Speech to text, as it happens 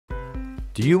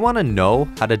Do you want to know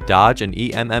how to dodge an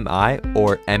E.M.M.I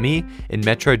or emmi in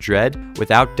Metroid Dread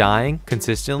without dying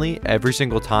consistently every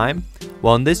single time?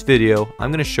 Well, in this video, I'm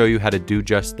going to show you how to do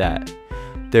just that.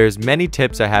 There's many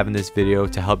tips I have in this video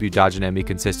to help you dodge an emmi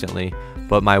consistently,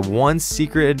 but my one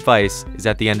secret advice is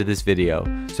at the end of this video,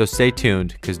 so stay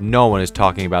tuned because no one is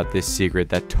talking about this secret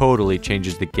that totally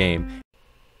changes the game.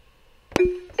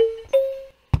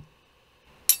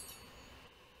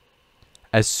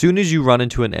 As soon as you run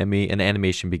into an emmi, an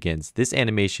animation begins. This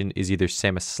animation is either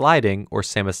Samus sliding or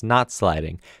Samus not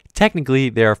sliding. Technically,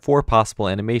 there are 4 possible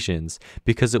animations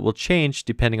because it will change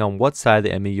depending on what side of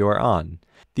the emmi you are on.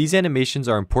 These animations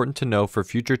are important to know for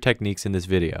future techniques in this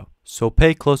video, so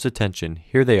pay close attention.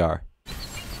 Here they are.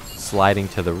 Sliding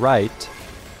to the right,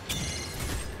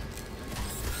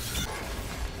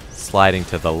 sliding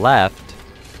to the left,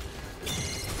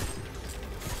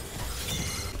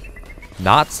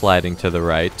 not sliding to the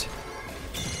right,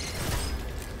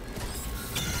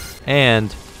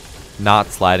 and not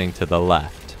sliding to the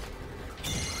left.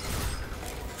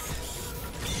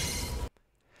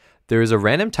 There is a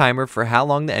random timer for how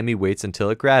long the emmi waits until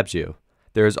it grabs you.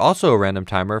 There is also a random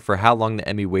timer for how long the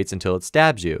emmi waits until it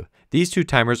stabs you. These 2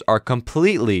 timers are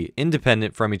completely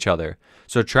independent from each other,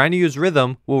 so trying to use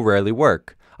rhythm will rarely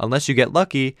work, unless you get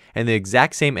lucky and the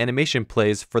exact same animation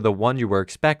plays for the one you were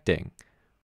expecting.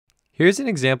 Here's an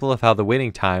example of how the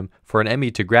waiting time for an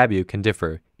emmi to grab you can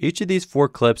differ. Each of these 4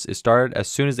 clips is started as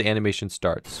soon as the animation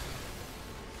starts.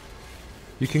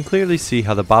 You can clearly see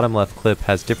how the bottom left clip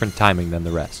has different timing than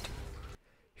the rest.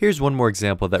 Here's one more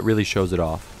example that really shows it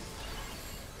off.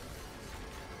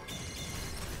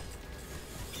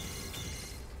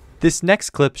 This next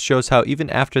clip shows how even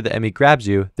after the emmi grabs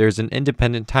you, there's an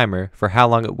independent timer for how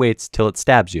long it waits till it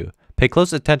stabs you. Pay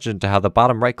close attention to how the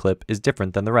bottom right clip is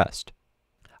different than the rest.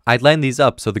 I'd line these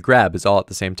up so the grab is all at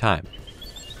the same time.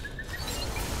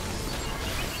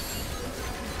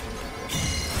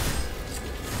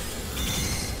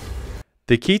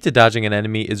 The key to dodging an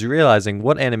enemy is realizing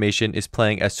what animation is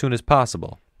playing as soon as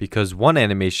possible, because one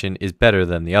animation is better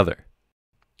than the other.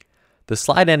 The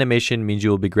slide animation means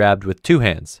you will be grabbed with 2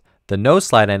 hands. The no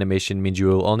slide animation means you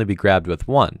will only be grabbed with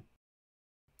 1.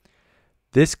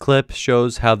 This clip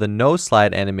shows how the no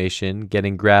slide animation,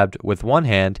 getting grabbed with 1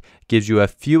 hand, gives you a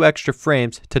few extra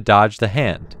frames to dodge the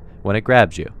hand when it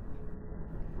grabs you.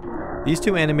 These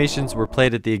 2 animations were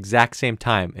played at the exact same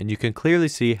time, and you can clearly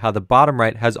see how the bottom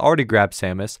right has already grabbed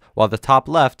Samus, while the top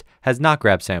left has not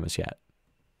grabbed Samus yet.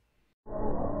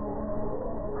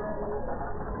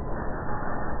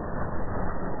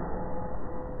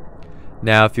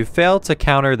 Now, if you fail to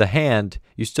counter the hand,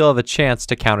 you still have a chance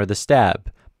to counter the stab.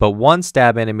 But one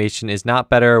stab animation is not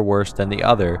better or worse than the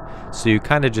other, so you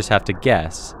kinda just have to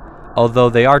guess, although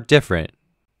they are different.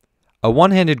 A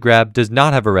one-handed grab does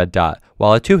not have a red dot,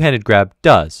 while a two-handed grab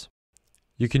does.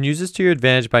 You can use this to your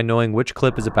advantage by knowing which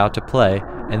clip is about to play,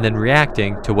 and then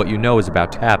reacting to what you know is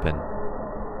about to happen.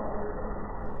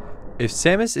 If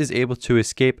Samus is able to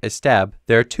escape a stab,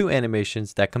 there are 2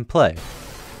 animations that can play.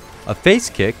 A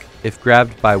face kick, if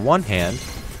grabbed by 1 hand,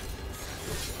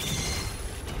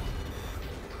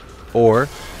 or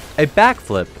a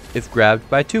backflip if grabbed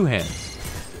by 2 hands.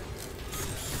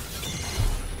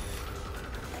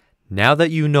 Now that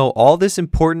you know all this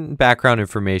important background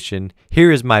information,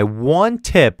 here is my one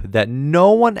tip that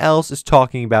no one else is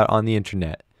talking about on the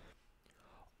internet.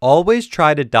 Always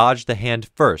try to dodge the hand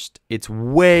first. It's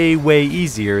way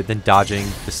easier than dodging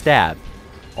the stab.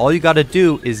 All you gotta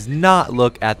do is not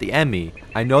look at the emmi.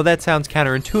 I know that sounds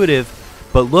counterintuitive,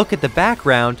 but look at the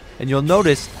background and you'll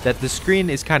notice that the screen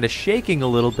is kind of shaking a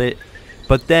little bit,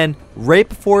 but then right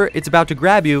before it's about to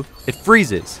grab you, it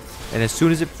freezes. And as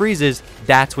soon as it freezes,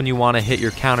 that's when you want to hit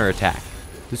your counter attack.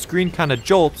 The screen kind of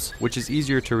jolts, which is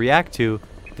easier to react to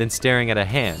than staring at a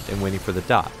hand and waiting for the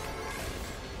dot.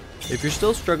 If you're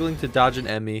still struggling to dodge an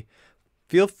emmi,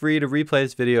 feel free to replay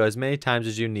this video as many times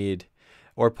as you need,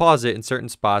 or pause it in certain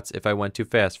spots if I went too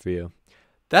fast for you.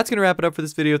 That's going to wrap it up for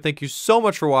this video. Thank you so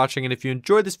much for watching, and if you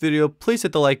enjoyed this video, please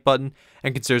hit the like button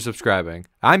and consider subscribing.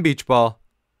 I'm Beachball.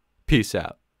 Peace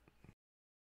out.